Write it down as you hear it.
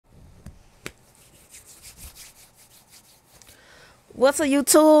What's up,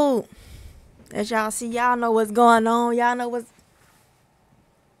 YouTube? As y'all see, y'all know what's going on. Y'all know what's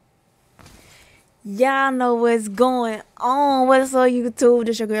going on. What's up, YouTube?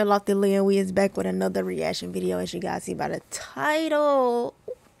 This your girl LoftyLiyah, and we is back with another reaction video. As you guys see by the title,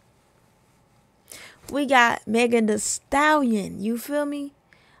 we got Megan Thee Stallion. You feel me?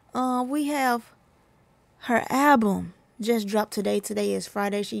 We have her album just dropped today. Today is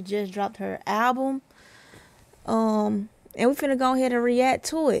Friday. She just dropped her album. And we finna go ahead and react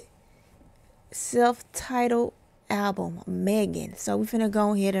to it. Self-titled album, Megan. So we finna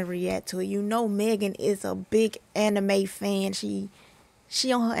go ahead and react to it. You know Megan is a big anime fan. She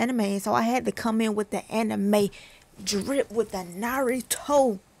on her anime, so I had to come in with the anime drip with the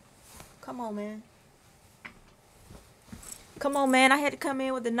Naruto. Come on, man. Come on, man. I had to come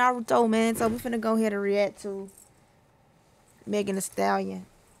in with the Naruto, man. So we finna go ahead and react to Megan Thee Stallion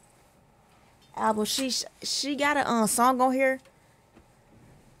album. She got a song on here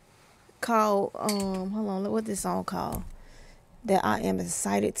called hold on, what this song called that I am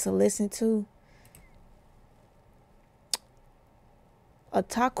excited to listen to?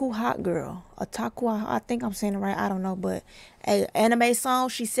 Otaku Hot Girl. I think I'm saying it right. I don't know, but a anime song.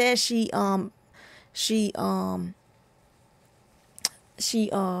 She says what's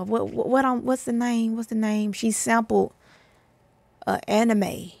the name? She sampled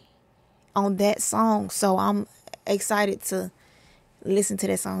anime on that song. So I'm excited to listen to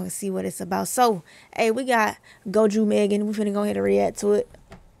that song and see what it's about. So, hey, we got Goju Megan. We finna go ahead and react to it.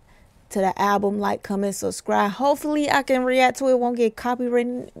 To the album. Like, comment, subscribe. Hopefully, I can react to it. Won't get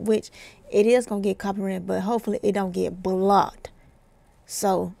copyrighted, which it is gonna get copyrighted, but hopefully it don't get blocked.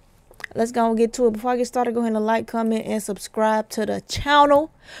 So, let's go and get to it. Before I get started, go ahead and like, comment, and subscribe to the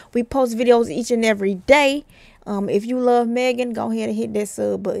channel. We post videos each and every day. If you love Megan, go ahead and hit that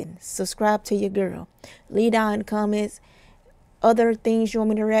sub button. Subscribe to your girl. Leave down in the comments other things you want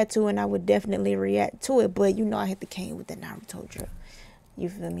me to react to, and I would definitely react to it. But you know I had to came with the Naruto drip. You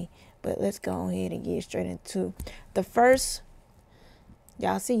feel me? But let's go ahead and get straight into the first.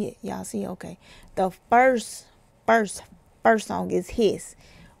 Y'all see it? Y'all see it? Okay. The first song is His.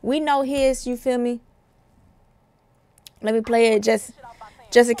 We know His. You feel me? Let me play it just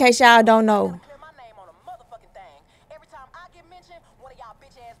in case y'all don't know.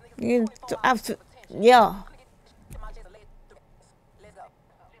 Yeah.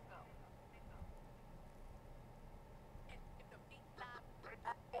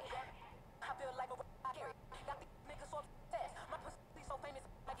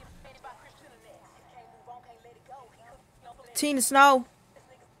 Tina Snow.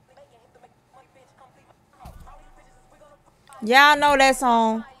 Y'all know that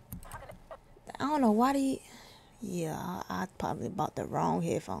song. I don't know why yeah, I probably bought the wrong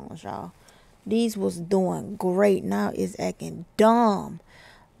headphones, y'all. These was doing great. Now it's acting dumb.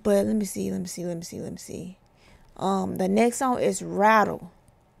 But let me see. The next song is Rattle.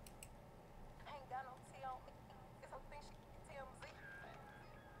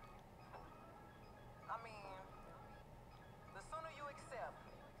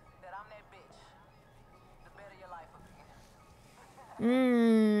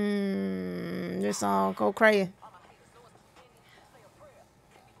 This song go crazy.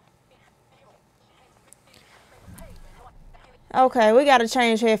 Okay, we gotta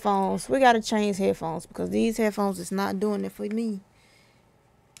change headphones. Because these headphones is not doing it for me.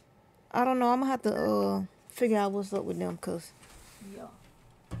 I don't know. I'm gonna have to figure out what's up with them, cause yeah,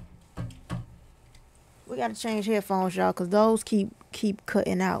 we gotta change headphones, y'all, cause those keep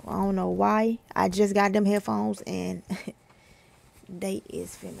cutting out. I don't know why. I just got them headphones and they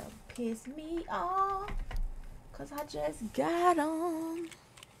is finna piss me off, cause I just got them.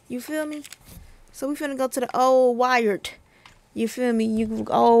 You feel me? So we finna go to the old wired. You feel me? You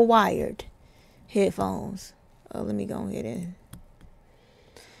old wired headphones. Let me go ahead and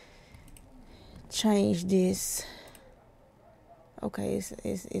change this. Okay, it's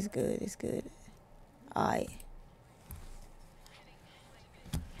good. All right.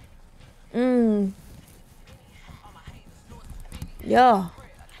 Yeah.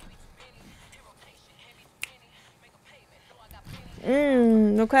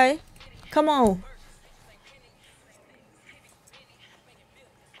 Okay. Come on.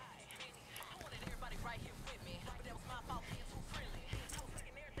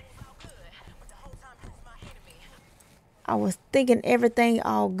 I was thinking everything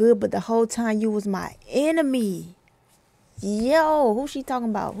all good, but the whole time you was my enemy. Yo, who she talking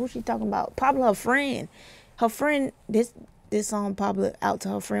about? Probably her friend. This song probably out to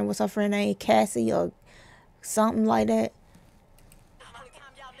her friend. What's her friend name? Cassie or something like that.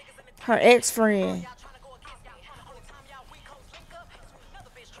 Her ex-friend.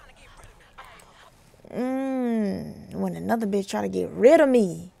 When another bitch try to get rid of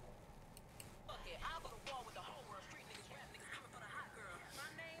me.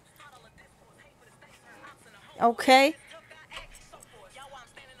 Okay.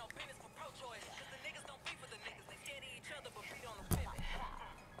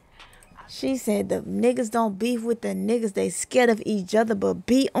 She said the niggas don't beef with the niggas. They scared of each other but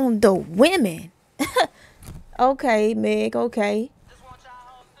beat on the women. Okay, Meg, okay.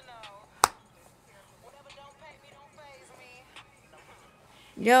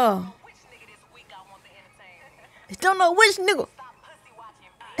 Yeah. Don't know which nigga.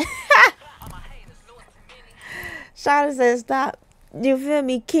 Shawty said stop. You feel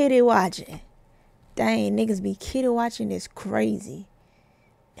me? Kitty watching. Dang, niggas be kitty watching is crazy.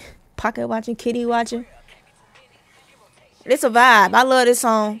 Pocket watching, kitty watching. It's a vibe. I love this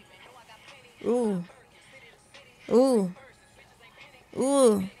song. Ooh. Ooh.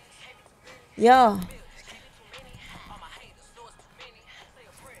 Ooh. Yeah.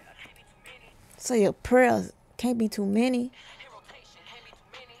 So your prayers can't be too many.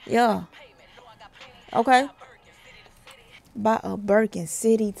 Yeah. Okay. By a Birkin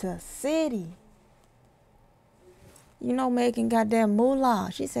city to city. You know Megan got that moolah.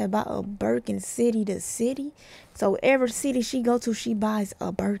 She said by a Birkin city to city. So every city she go to, she buys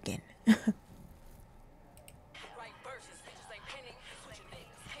a Birkin.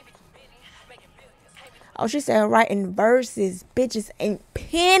 Oh, she said writing verses. Bitches ain't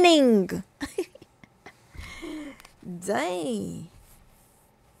penning. Dang.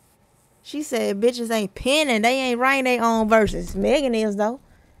 She said bitches ain't penning. They ain't writing their own verses. Megan is though.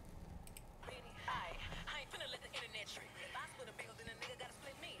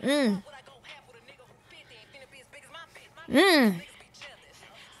 Mm. Mm.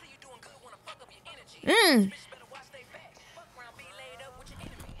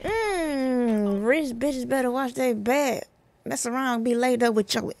 Mm. Rich bitches better watch their back. Mess around and be laid up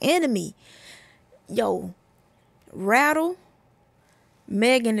with your enemy. Yo, Rattle.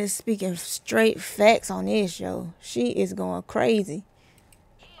 Megan is speaking straight facts on this, yo. She is going crazy.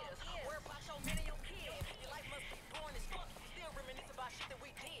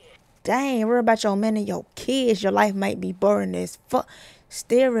 Dang, worry about your man and your kids. Your life might be boring as fuck.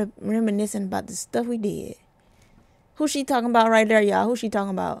 Still reminiscing about the stuff we did. Who she talking about right there, y'all? Who she talking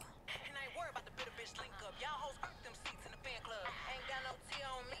about?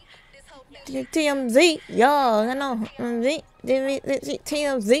 TMZ. Y'all, I know.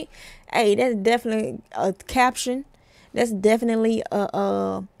 TMZ. Hey, that's definitely a caption. That's definitely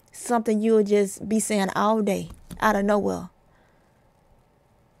something you'll just be saying all day out of nowhere.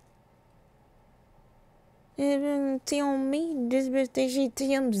 T on me, this bitch think she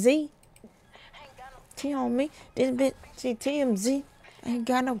TMZ. T on me, this bitch she TMZ. Ain't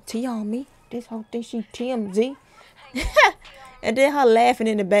got no T on me. This whole thing she TMZ. And then her laughing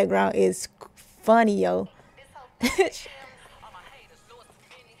in the background is funny, yo.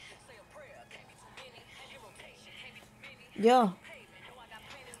 Yeah.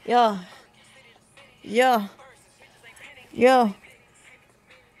 Yeah. Yeah. Yeah.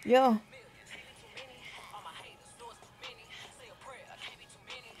 Yeah.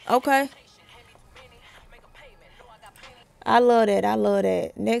 Okay. I love that. I love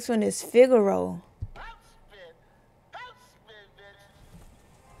that. Next one is Figaro.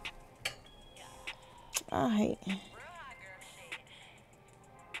 I hate.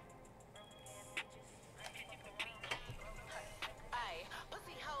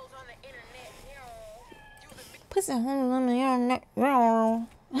 Pussy holes on the internet.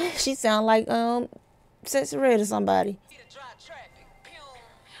 She sound like Sexy Red or somebody.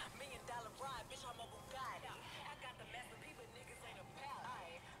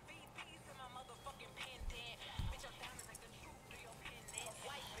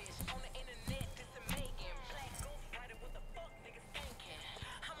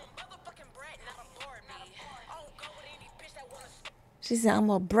 She said, I'm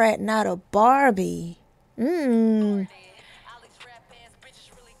a brat, not a Barbie.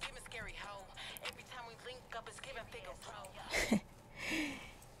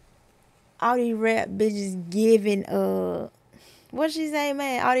 All these rap bitches giving, what she say,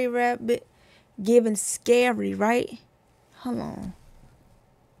 man? All these rap giving scary, right? Hold on.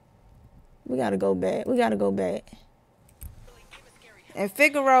 We gotta go back. And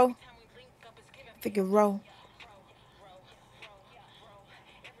Figaro.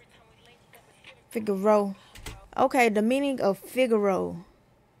 Okay, the meaning of Figaro.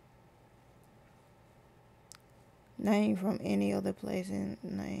 Name from any other place and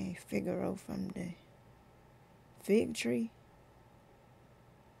name Figaro from the fig tree.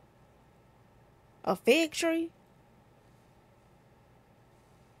 A fig tree?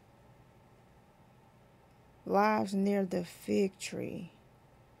 Lives near the fig tree.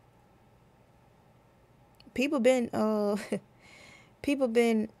 People been people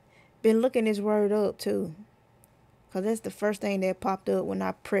been looking this word up too. Cause that's the first thing that popped up when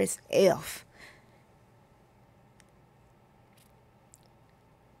I pressed F.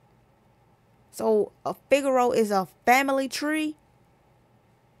 So a Figaro is a family tree?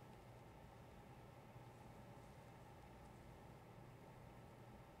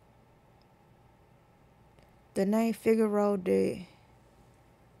 The name Figaro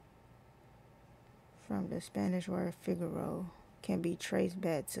from the Spanish word Figaro can be traced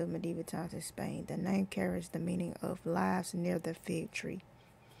back to medieval times in Spain. The name carries the meaning of lives near the fig tree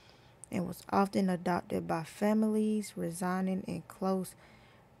and was often adopted by families residing in close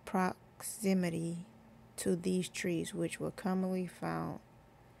proximity to these trees, which were commonly found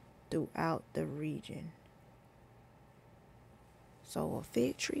throughout the region. So a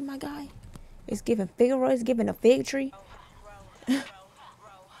fig tree, my guy? It's giving Figaro, it's giving a fig tree.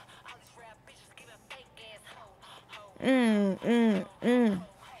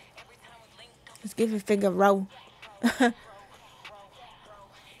 It's giving Figaro.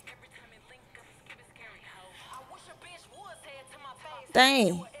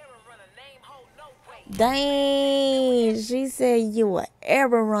 Dang. Dang. She said you a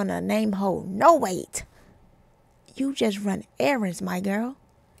error runner. Name hold no weight. You just run errands, my girl.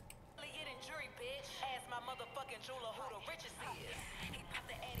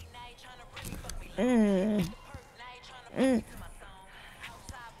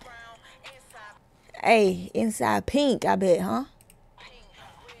 Hey, inside pink, I bet, huh?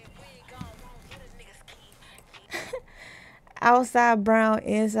 Outside brown,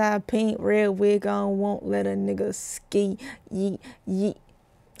 inside pink, red wig on, won't let a nigga ski. Yeet, yeet.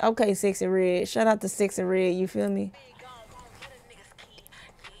 Okay, Sexy Red. Shout out to Sexy Red, you feel me?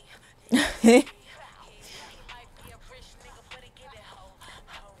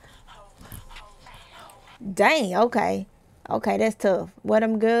 Dang, okay. Okay, that's tough. What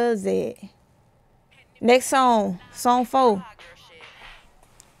them girls at? Next song, song 4.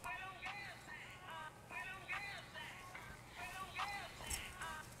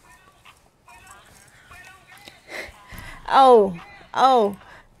 Oh, oh,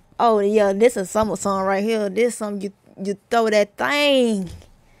 oh, yeah, this is a summer song right here. This something you throw that thing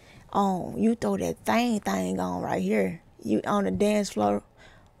on. You throw that thing on right here. You on the dance floor,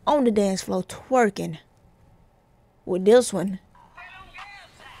 twerking with this one.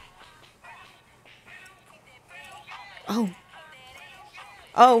 Oh,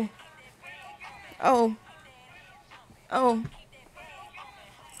 oh, oh, oh.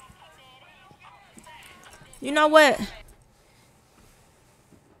 You know what?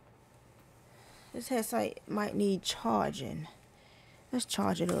 This headset might need charging. Let's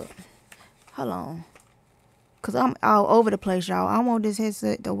charge it up. Hold on. Because I'm all over the place, y'all. I want this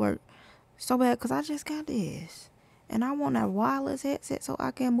headset to work so bad because I just got this. And I want a wireless headset so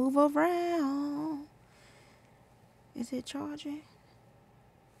I can move around. Is it charging?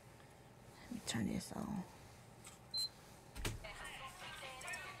 Let me turn this on.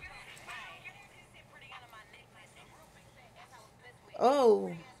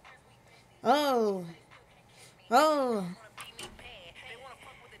 Oh. Oh. Oh.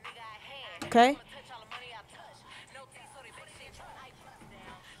 Okay.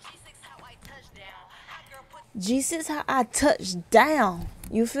 G6 how I touch down.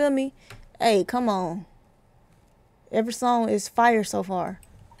 You feel me? Hey, come on. Every song is fire so far.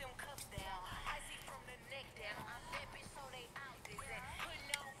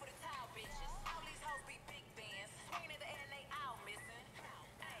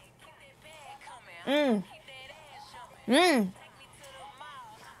 Mm. Mm.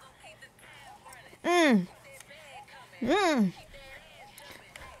 Mm. Mm.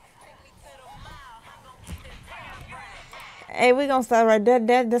 Hey, we gonna start right there.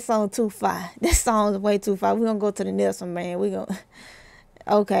 That song too far. That song is way too far. We gonna go to the next one, man. We gonna.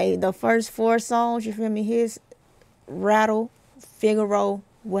 Okay, the first 4 songs. You feel me? Here's Rattle, Figaro,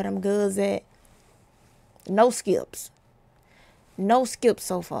 What I'm Goods At. No skips. No skips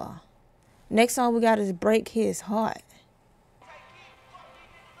so far. Next song we got is Break His Heart.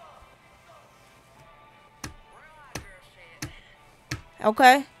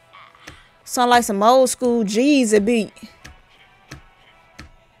 Okay. Sound like some old school Jeezy beat.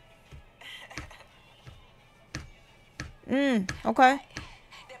 Okay.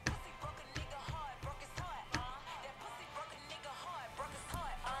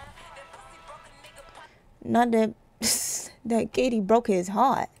 Not that that Katie broke his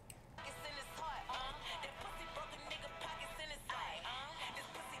heart.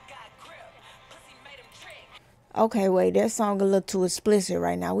 Okay, wait, that song a little too explicit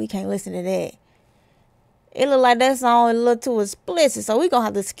right now. We can't listen to that. It look like that song a little too explicit, so we gonna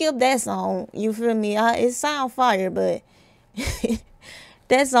have to skip that song. You feel me? It sound fire, but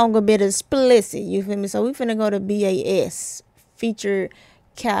that song a bit explicit. You feel me? So we finna go to BAS feature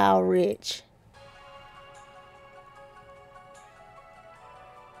Kyle Rich.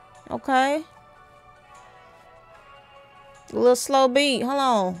 Okay. A little slow beat. Hold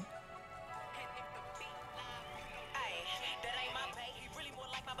on.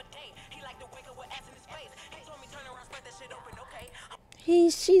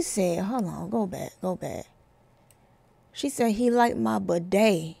 She said, hold on, go back. She said he liked my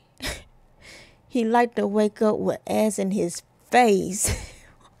bidet. He liked to wake up with ass in his face.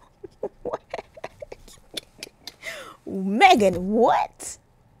 Megan, what?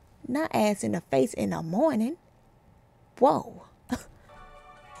 Not ass in the face in the morning. Whoa.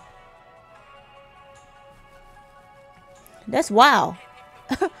 That's wild.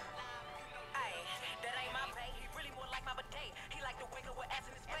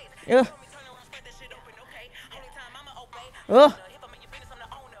 Ugh. Ugh.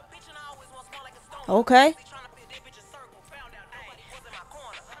 Okay.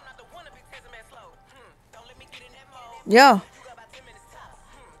 Yeah.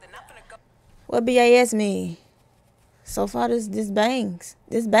 What BAS mean? So far this bangs.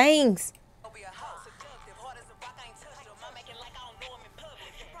 This bangs.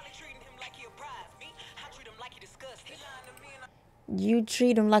 You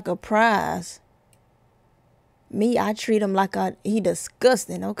treat him like a prize. Me, I treat him like he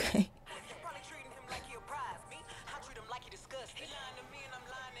disgusting, okay?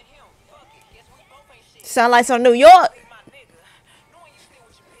 Sound like some New York.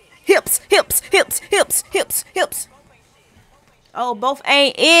 Hips, hips, hips, hips, hips, hips. Oh, both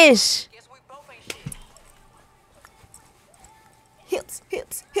ain't ish. Hips,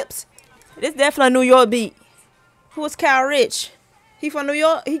 hips, hips. This definitely a New York beat. Who is Kyle Rich? He from New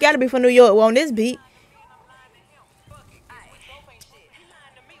York? He gotta be from New York on this beat.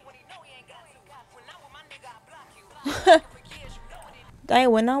 Dang,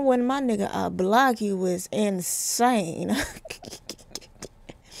 when I'm with my nigga, I block you was insane.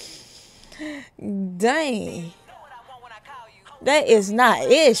 Dang. That is not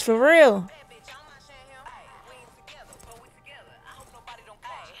ish, for real.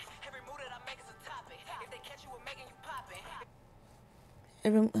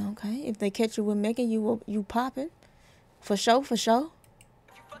 Okay, if they catch you with making you popping. For sure, for sure.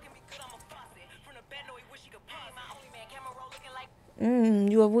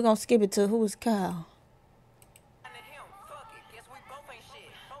 We're gonna skip it to who is Kyle.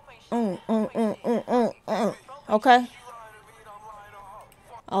 Okay.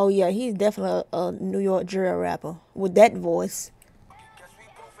 Oh yeah, he's definitely a New York drill rapper with that voice.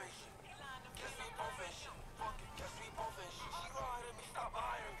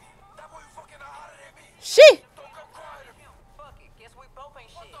 Shit.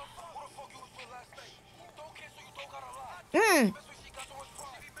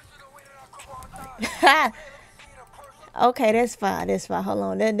 Okay, that's fine. That's fine. Hold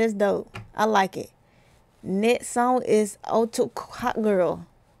on. That's dope. I like it. Next song is Otaku Hot Girl.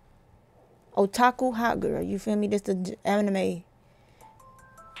 Otaku Hot Girl. You feel me? This the anime.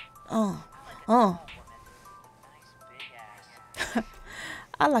 I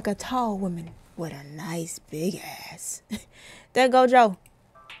like a tall woman with a nice big ass. There go Joe.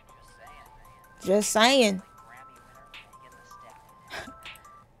 Just saying.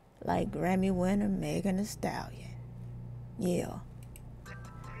 Like Grammy winner Megan Thee Stallion. Yeah.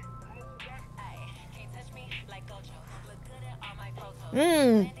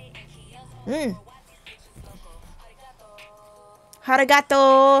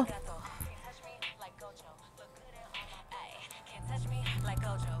 Arigato.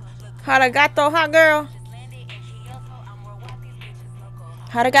 Arigato, hot girl.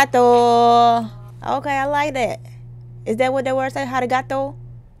 Arigato. Okay, I like that. Is that what the word say? Arigato?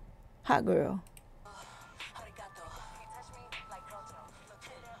 Hot girl.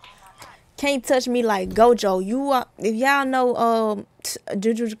 Can't touch me like Gojo. If y'all know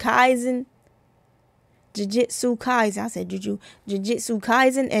Jujutsu Kaisen, Jujutsu Kaisen. I said Jujutsu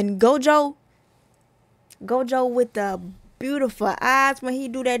Kaisen and Gojo. Gojo with the beautiful eyes when he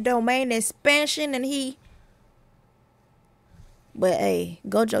do that domain expansion and he. But hey,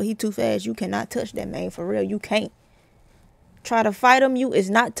 Gojo, he too fast. You cannot touch that man for real. You can't. Try to fight him, you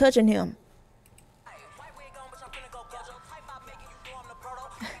is not touching him.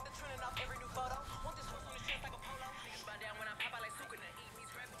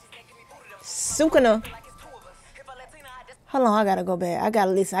 Sukuna. Hold on, I gotta go back. I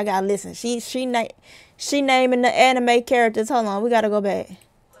gotta listen. I gotta listen. She naming the anime characters. Hold on, we gotta go back.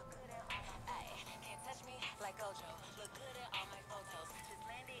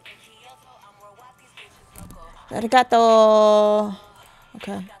 Arigato.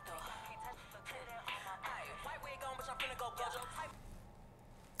 Okay.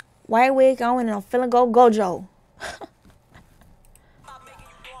 White wig on and I'm feeling go Gojo.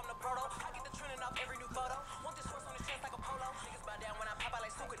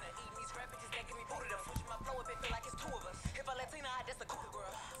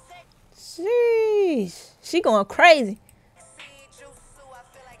 Sheesh. She going crazy.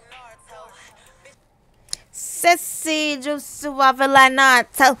 Sissy Jutsu, I feel like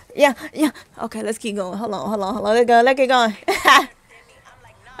Naruto. Yeah, yeah. Okay, let's keep going. Hold on. Let's go. Let's get going.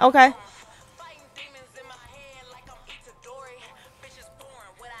 Okay.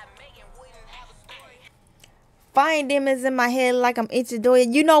 Find demons in my head like I'm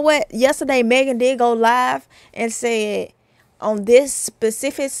Itadori. You know what? Yesterday, Megan did go live and said on this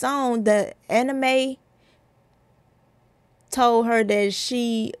specific song, the anime told her that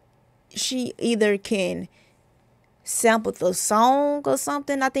she either can sample the song or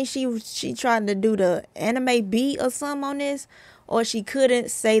something. I think she tried to do the anime beat or something on this, or she couldn't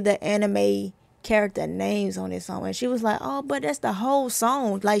say the anime character names on this song, and she was like, oh, but that's the whole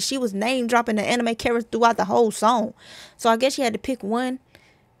song. Like, she was name dropping the anime character throughout the whole song. So I guess she had to pick one,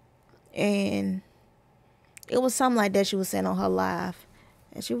 and it was something like that she was saying on her live.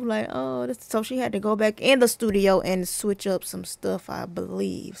 And she was like, oh, this, so she had to go back in the studio and switch up some stuff, I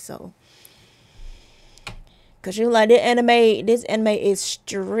believe. So, cause she was like, this anime is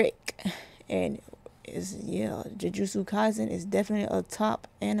strict, and is, yeah, Jujutsu Kaisen is definitely a top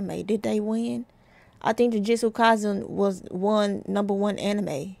anime. Did they win? I think Jujutsu Kaisen was number one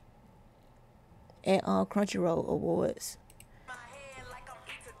anime at Crunchyroll Awards.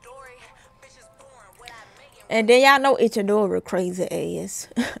 And then y'all know Itadori crazy ass.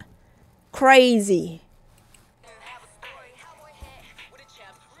 Crazy.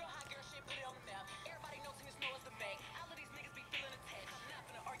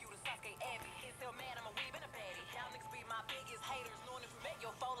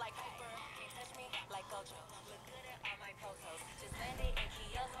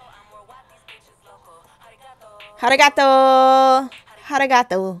 Arigato.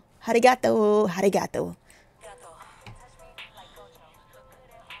 Arigato. Arigato. Arigato.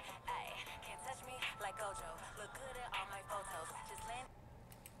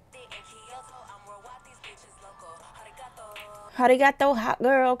 Arigato, hot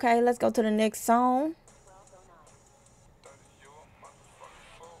girl. Okay, let's go to the next song.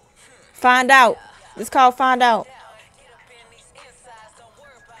 Find out. It's called Find Out.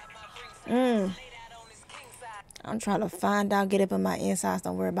 I'm trying to find out, get up in my insides.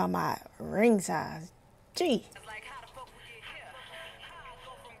 Don't worry about my ring size. Gee.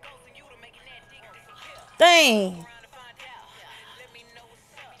 Dang.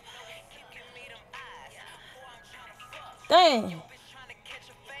 Dang.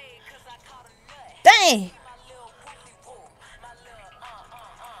 Dang.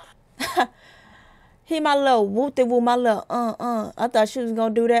 He my little wooty woo, my little I thought she was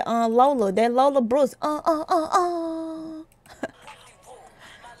gonna do that Lola. That Lola Brooks. I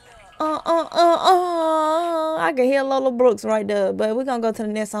can hear Lola Brooks right there. But we're gonna go to the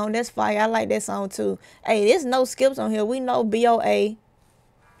next song. That's fire. I like that song too. Hey, there's no skips on here. We know BOA.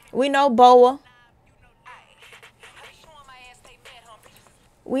 We know BOA.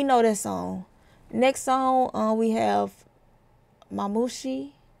 We know that song. Next song, we have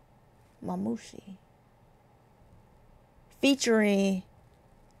Mamushi. Featuring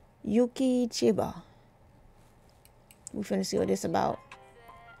Yuki Chiba. We finna see what this about.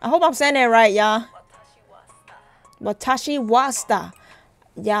 I hope I'm saying that right, y'all. Watashi Wasta.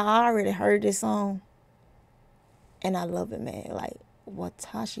 Y'all, I already heard this song. And I love it, man. Like,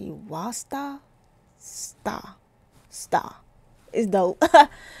 Watashi Wasta? Star. It's dope.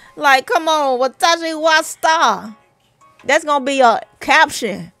 Like, come on, Watashi Wasta. That's gonna be a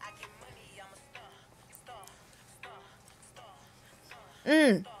caption.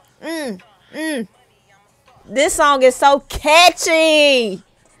 This song is so catchy.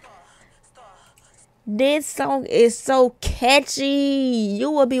 This song is so catchy.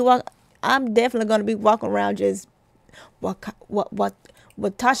 You will be I'm definitely gonna be walking around just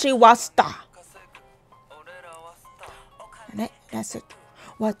Watashi Wasta. That's it.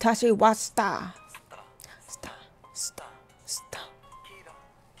 Watashi Wasta. Star.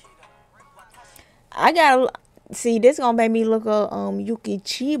 I gotta see, this gonna make me look up Yuki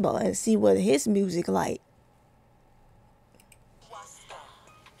Chiba and see what his music like.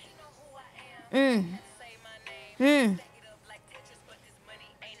 Mm. Mm.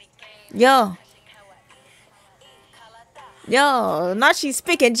 Yo. Yo. Now she's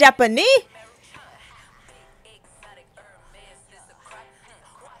speaking Japanese.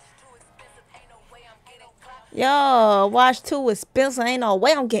 Yo. Watch too expensive. Ain't no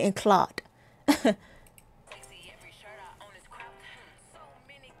way I'm getting clocked.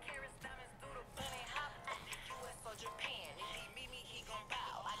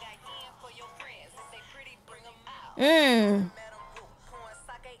 Mm.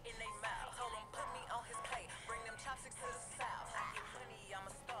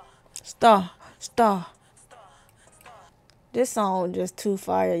 Star. Star. This song just too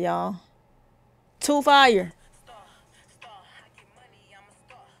fire, y'all. Too fire.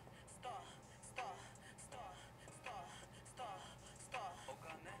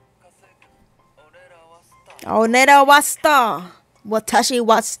 Oh, Neda wa star. Watashi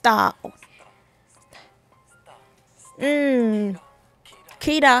wa star. Mm.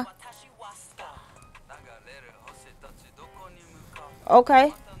 Kita.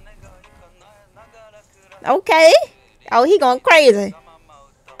 Okay. Okay. Oh, he going crazy.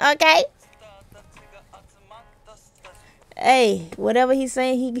 Okay. Hey, whatever he's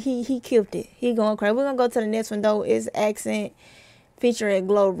saying, he killed it. He going crazy. We're gonna go to the next one though. It's Accent featuring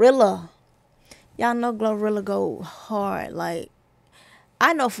Glorilla. Y'all know Glorilla go hard. Like,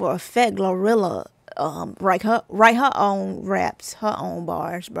 I know for a fact Glorilla write her own raps, her own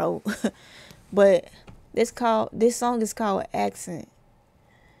bars, bro. But this song is called Accent.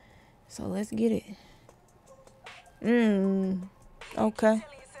 So let's get it. Okay.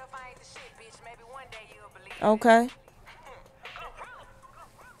 Okay.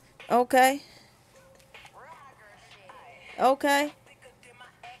 Okay. Okay.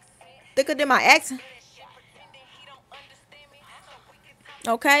 Thicker than my accent.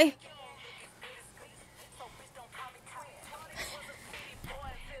 Okay.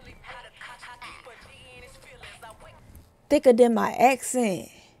 Thicker than my accent.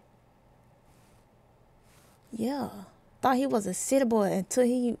 Yeah. Thought he was a city boy until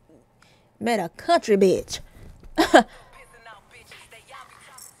he met a country bitch.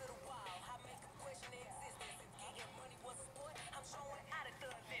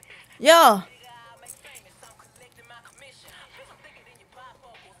 Yeah.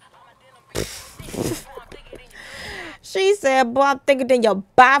 She said, boy, I'm thicker than your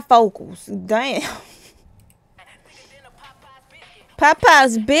bifocals. Damn.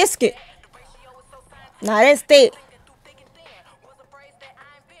 Popeye's biscuit. Nah, that's thick.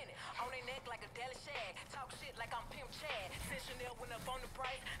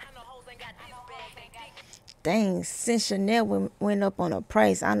 Dang, since Chanel went up on the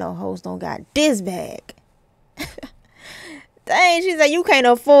price, I know hoes don't got this bag. Dang, she said you can't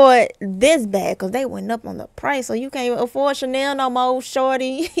afford this bag because they went up on the price, so you can't afford Chanel no more,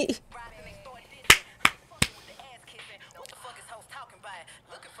 shorty.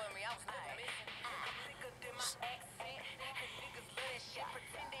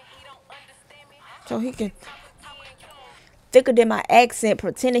 So he can thicker than my accent,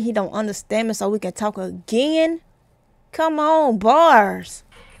 pretending he don't understand me so we can talk again. Come on, bars.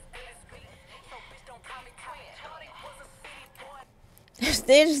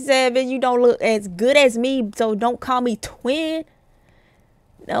 Then she said, "Bitch, you don't look as good as me, so don't call me twin."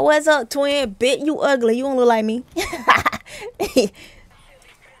 Now what's up, twin? Bitch, you ugly. You don't look like me.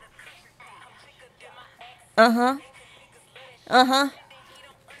 Uh-huh. Uh-huh.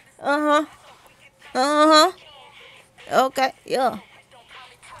 Uh-huh. Uh-huh. Okay, yeah.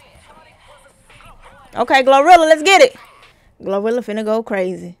 Okay, Glorilla, let's get it. Glorilla finna go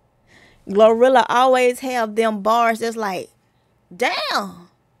crazy. Glorilla always have them bars that's like, damn,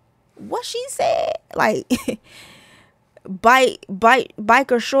 what she said? Like,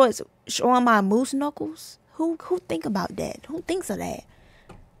 biker shorts showing my moose knuckles. Who think about that? Who thinks of that?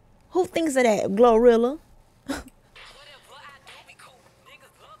 Who thinks of that? Glorilla.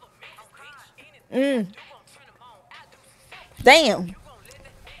 Damn.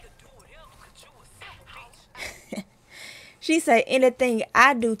 She said anything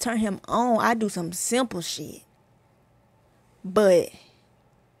I do turn him on. I do some simple shit. But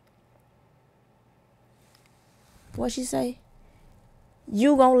what she say?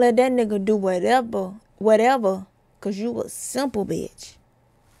 You gonna let that nigga do whatever, cause you a simple bitch.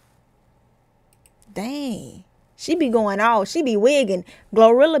 Dang. She be going all. She be wigging.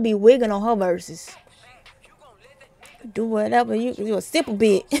 Glorilla be wigging on her verses. Do whatever. You a simple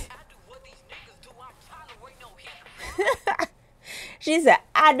bitch. She said,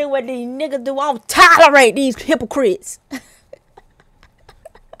 I do what these niggas do. I don't tolerate these hypocrites.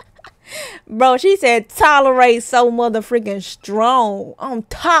 Bro, she said tolerate so motherfucking strong. I don't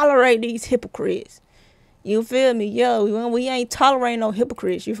tolerate these hypocrites. You feel me? Yo, we ain't tolerating no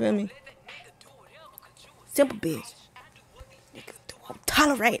hypocrites. You feel me? Simple bitch. Niggas don't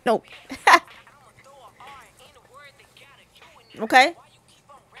tolerate no. Okay?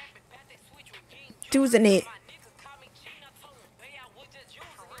 Choosing it.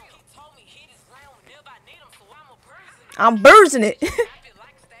 I'm bursting it.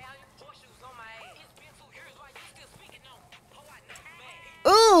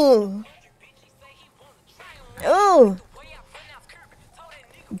 Ooh. Ooh.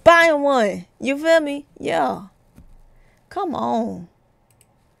 Buying one. You feel me? Yeah. Come on.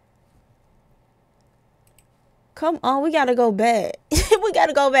 Come on. We gotta go back. We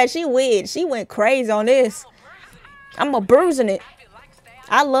gotta go back. She weird. She went crazy on this. I'm a bruising it.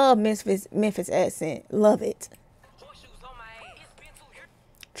 I love Memphis accent. Love it.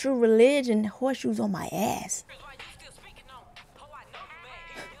 True religion, horseshoes on my ass.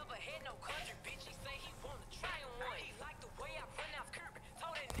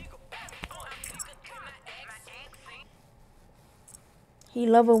 He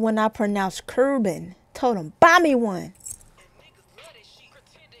love it when I pronounce Cuban. Told him, buy me one.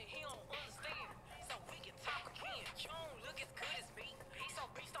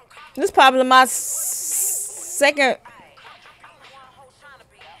 This is probably my second.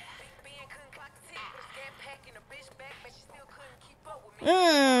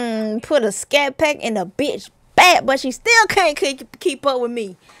 Put a scat pack in a bitch back, but she still can't keep up with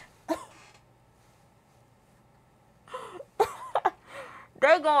me.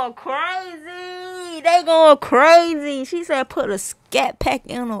 They going crazy. They going crazy. She said put a scat pack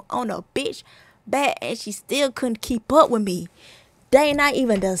on a bitch back, and she still couldn't keep up with me. They not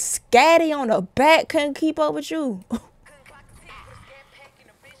even the scatty on the back couldn't keep up with you.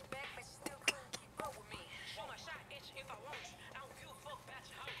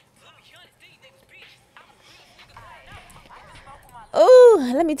 Ooh,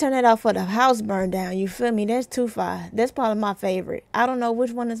 let me turn that off for the house burn down. You feel me? That's too far. That's probably my favorite. I don't know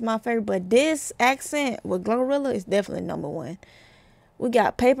which one is my favorite, but this accent with Glorilla is definitely number one. We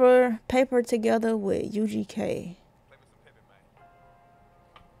got paper together with UGK.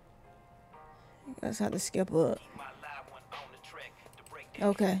 Let's have to skip up.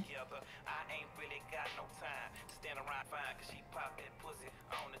 Okay.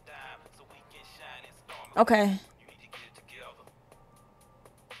 Okay.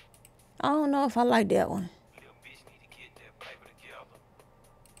 I don't know if I like that one.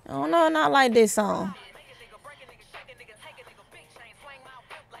 I don't know, and I like this song.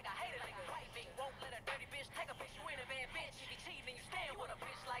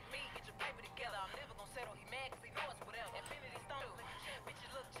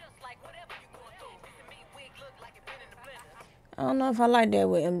 I don't know if I like that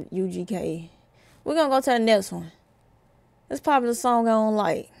with UGK. We're gonna go to the next one. That's probably the song I don't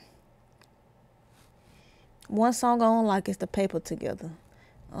like. One song I don't like is the Paper Together.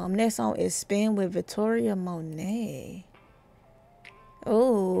 Next song is Spin with Victoria Monet.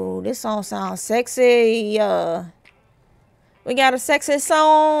 Oh, this song sounds sexy. We got a sexy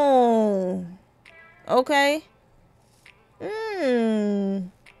song. Okay.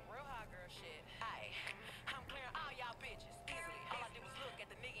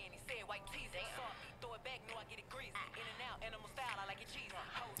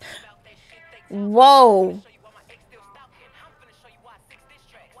 Whoa.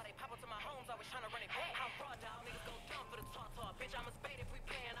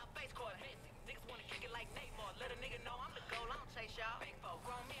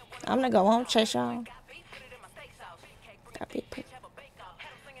 I'm gonna go home, chase y'all.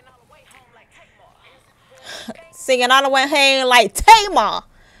 Singing all the way home like Tamar.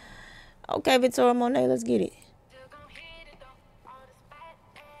 Okay, Victoria Monet, let's get it.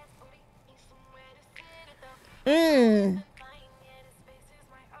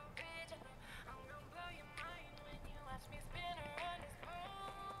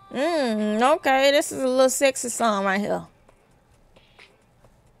 Okay, this is a little sexy song right here.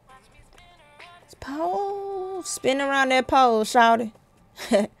 Pole, spin around that pole, shawty.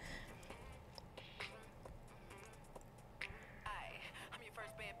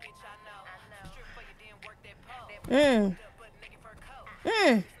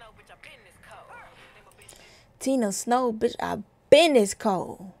 Tina Snow, bitch, I been this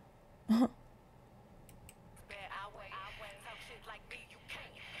cold.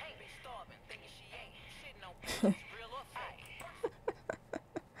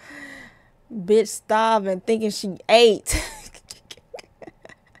 Bitch starving, thinking she ate.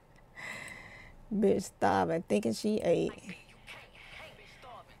 Bitch starving, thinking she ate.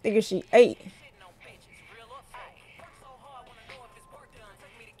 Thinking she ate.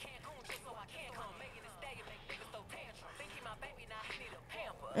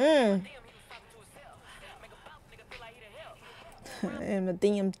 And the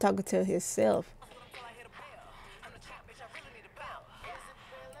thing I'm talking to himself.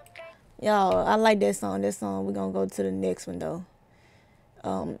 Y'all, I like that song. That song, we're gonna go to the next one though.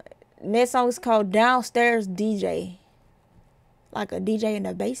 Next song is called Downstairs DJ. Like a DJ in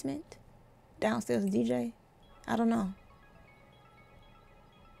the basement. Downstairs DJ. I don't know.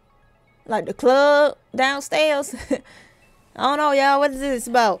 Like the club downstairs. I don't know, y'all. What is this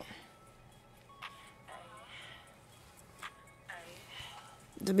about?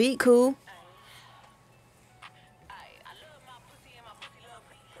 The beat cool.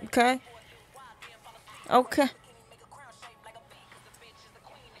 Okay. Okay.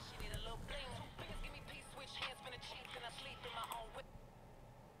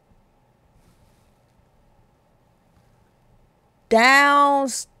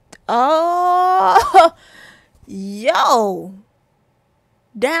 Oh, yo.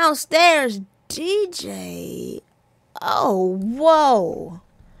 Downstairs DJ. Oh, whoa.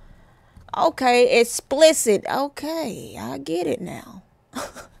 Okay, explicit. Okay, I get it now.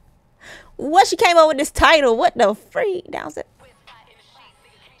 What she came up with this title? What the freak? Downstairs.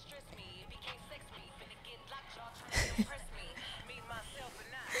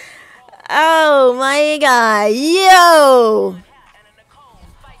 Oh my god, yo.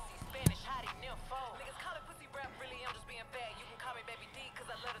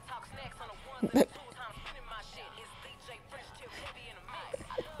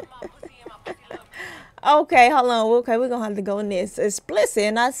 Okay, hold on. Okay, we're gonna have to go in this explicit,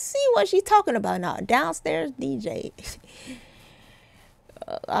 and I see what she's talking about now. Downstairs DJ.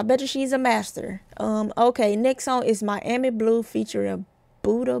 I bet you she's a master. Okay, next song is Miami Blue featuring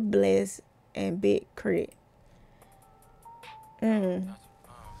Buddha Bless and Big Crit.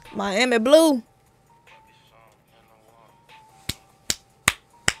 Miami Blue.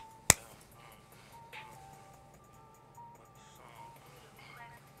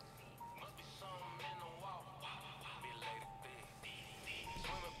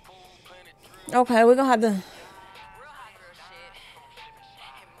 Okay, we're gonna have to.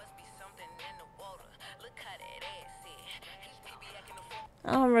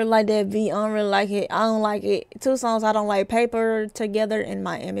 I don't really like that beat. I don't really like it. I don't like it. Two songs I don't like: Paper Together and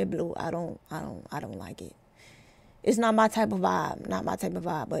Miami Blue. I don't like it. It's not my type of vibe. Not my type of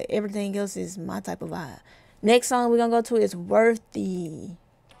vibe. But everything else is my type of vibe. Next song we're gonna go to is Worthy.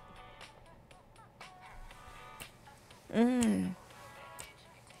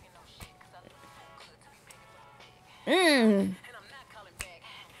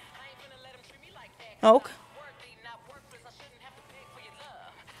 Okay.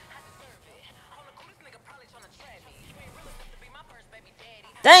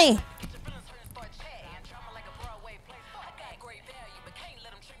 Dang.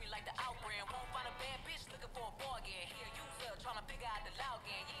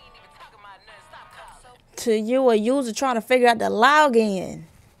 To you, a user trying to figure out the login.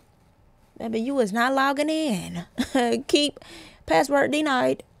 Baby, you is not logging in. Keep password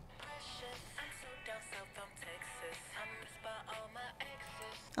denied.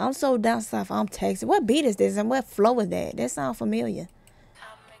 I'm so down south. I'm Texas. What beat is this and what flow is that? That sounds familiar.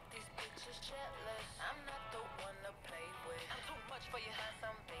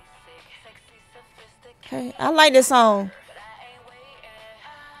 Okay, I like this song.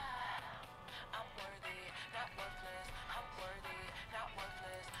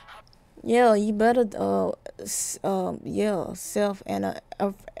 Yeah, you better yeah, self and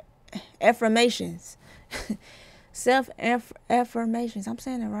affirmations. Self affirmations. I'm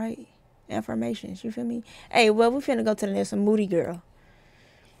saying it right. Affirmations. You feel me? Hey, well, we finna go to the next one, Moody Girl.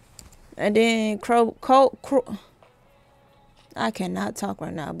 And then I cannot talk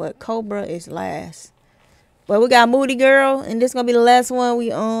right now, but Cobra is last. But we got Moody Girl, and this gonna be the last one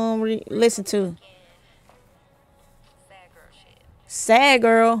we listen to. Sad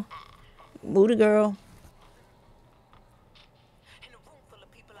Girl. Moody Girl.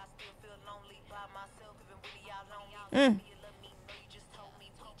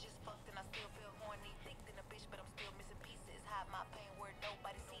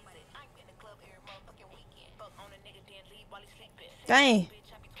 Dang.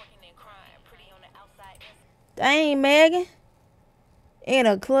 Dang, Megan. in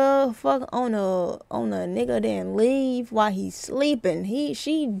a club, fuck on a nigga, then leave while he's sleeping.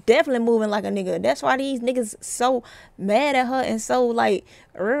 She definitely moving like a nigga. That's why these niggas so mad at her and so like,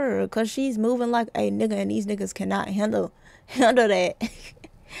 cause she's moving like a nigga, and these niggas cannot handle that.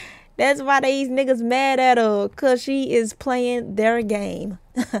 That's why these niggas mad at her, cause she is playing their game.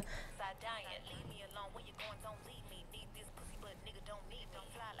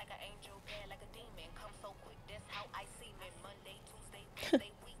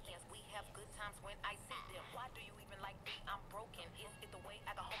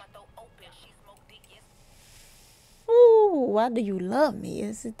 Ooh, why do you love me?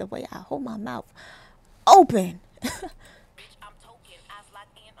 Is it the way I hold my mouth open?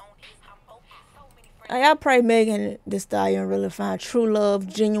 I pray Megan Thee Stallion really find true love,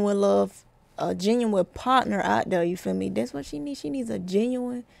 a genuine partner out there. You feel me? That's what she needs. She needs a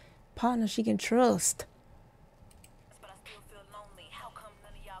genuine partner she can trust.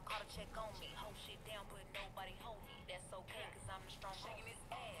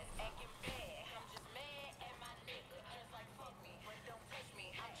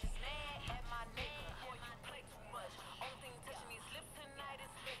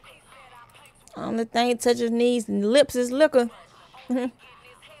 Only thing touches knees and lips is liquor.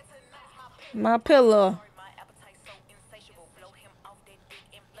 My pillow.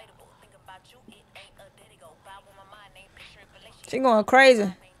 She going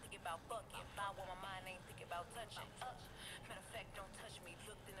crazy.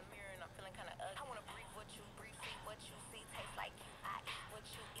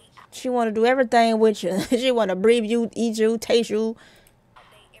 She want to do everything with you. She want to breathe you, eat you, taste you.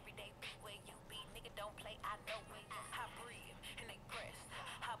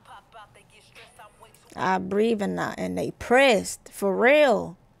 I breathe and they pressed. For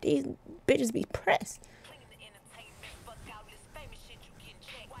real. These bitches be pressed.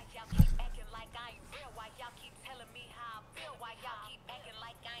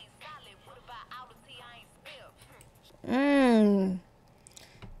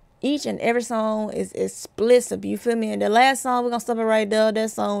 Each and every song is explicit. You feel me? And the last song, we're going to stop it right there. That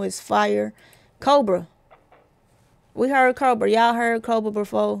song is fire. Cobra. We heard Cobra. Y'all heard Cobra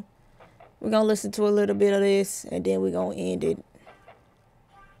before. We're going to listen to a little bit of this, and then we're going to end it.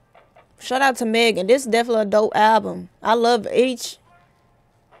 Shout out to Megan. This is definitely a dope album. I love each.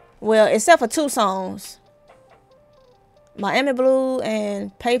 Well, except for two songs. Miami Blue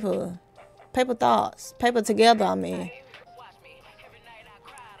and Paper. Paper Thoughts. Paper Together, I mean.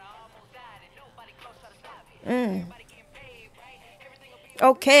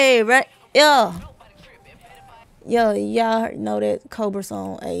 Okay, right? Yeah. Yo, y'all know that Cobra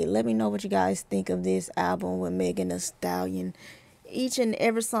song. Hey, let me know what you guys think of this album with Megan Thee Stallion. Each and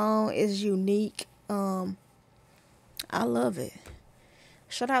every song is unique. I love it.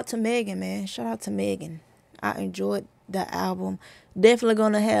 Shout out to Megan, man. Shout out to Megan. I enjoyed the album. Definitely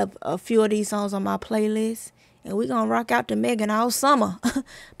gonna have a few of these songs on my playlist, and we're gonna rock out to Megan all summer.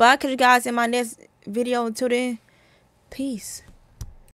 But I'll catch you guys in my next video. Until then, peace.